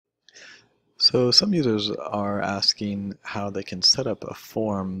So some users are asking how they can set up a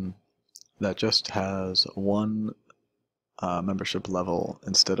form that just has one membership level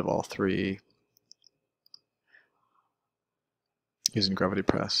instead of all three using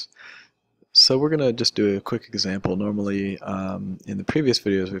GravityPress. So we're going to just do a quick example. Normally in the previous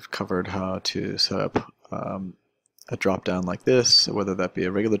videos we've covered how to set up a drop-down like this, whether that be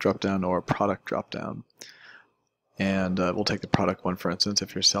a regular drop-down or a product drop-down. And we'll take the product one for instance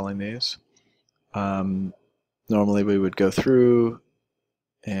if you're selling these. Normally we would go through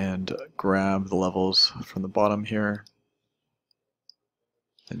and grab the levels from the bottom here,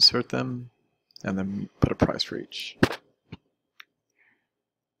 insert them, and then put a price for each.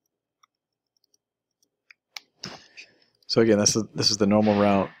 So again, this is the normal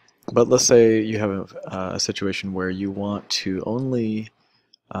route, but let's say you have a situation where you want to only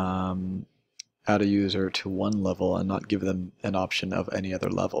add a user to one level and not give them an option of any other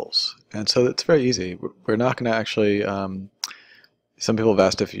levels. And so it's very easy. We're not going to actually, some people have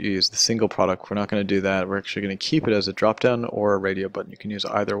asked if you use the single product. We're not going to do that. We're actually going to keep it as a drop-down or a radio button. You can use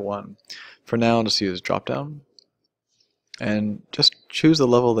either one. For now, I'll just use drop-down. And just choose the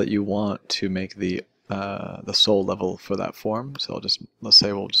level that you want to make the sole level for that form. So let's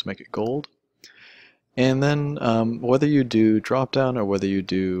say we'll just make it gold. And then whether you do drop-down or whether you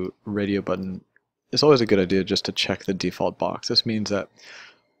do radio button, it's always a good idea just to check the default box. This means that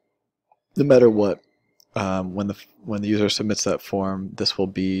no matter what, when the user submits that form, this will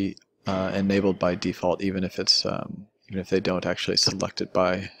be enabled by default, even if they don't actually select it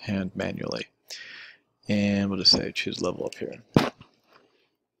by hand manually. And we'll just say choose level up here.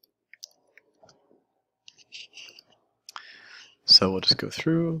 So we'll just go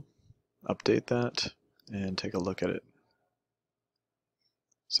through, update that, and take a look at it.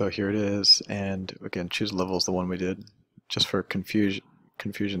 So here it is, and again, choose level is the one we did. Just for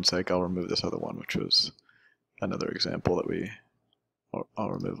confusion's sake, I'll remove this other one, which was another example that I'll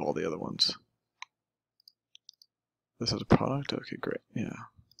remove all the other ones. This is a product? Okay, great, yeah.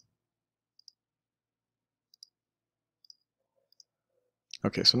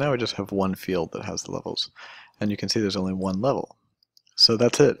 Okay, so now we just have one field that has the levels, and you can see there's only one level. So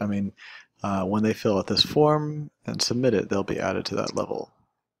that's it. I mean, when they fill out this form and submit it, they'll be added to that level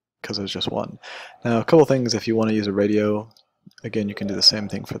because there's just one. Now, a couple things. If you want to use a radio, again, you can do the same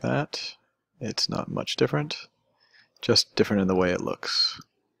thing for that. It's not much different, just different in the way it looks.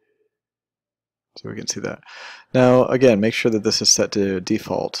 So we can see that. Now, again, make sure that this is set to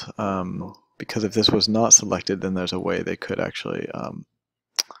default, because if this was not selected, then there's a way they could actually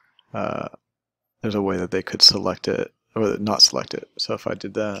there's a way that they could select it or not select it. So if I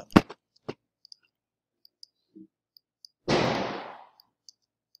did that,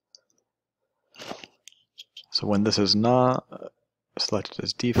 so when this is not selected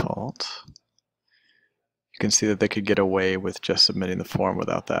as default, you can see that they could get away with just submitting the form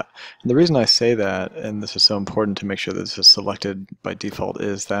without that. And the reason I say that, and this is so important to make sure that this is selected by default,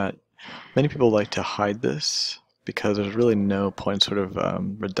 is that many people like to hide this because there's really no point sort of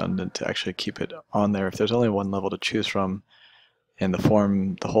redundant to actually keep it on there. If there's only one level to choose from, and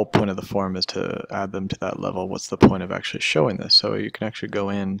the whole point of the form is to add them to that level, what's the point of actually showing this? So you can actually go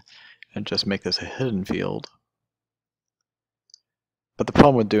in and just make this a hidden field. But the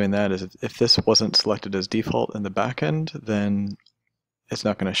problem with doing that is if this wasn't selected as default in the back end, then it's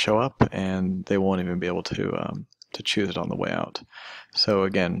not going to show up and they won't even be able to choose it on the way out. So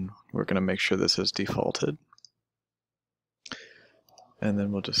again, we're going to make sure this is defaulted. And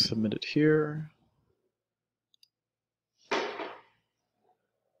then we'll just submit it here.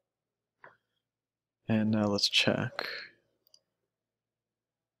 And now let's check.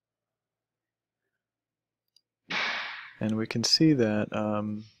 And we can see that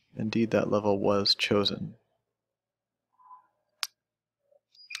indeed that level was chosen.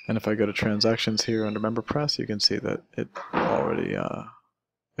 And if I go to transactions here under MemberPress, you can see that it already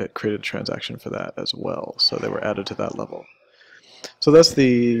it created a transaction for that as well. So they were added to that level. So that's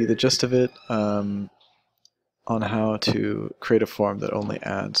the gist of it on how to create a form that only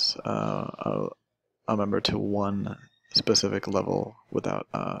adds a member to one specific level without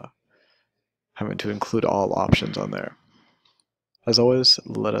having to include all options on there. As always,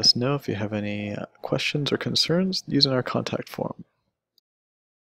 let us know if you have any questions or concerns using our contact form.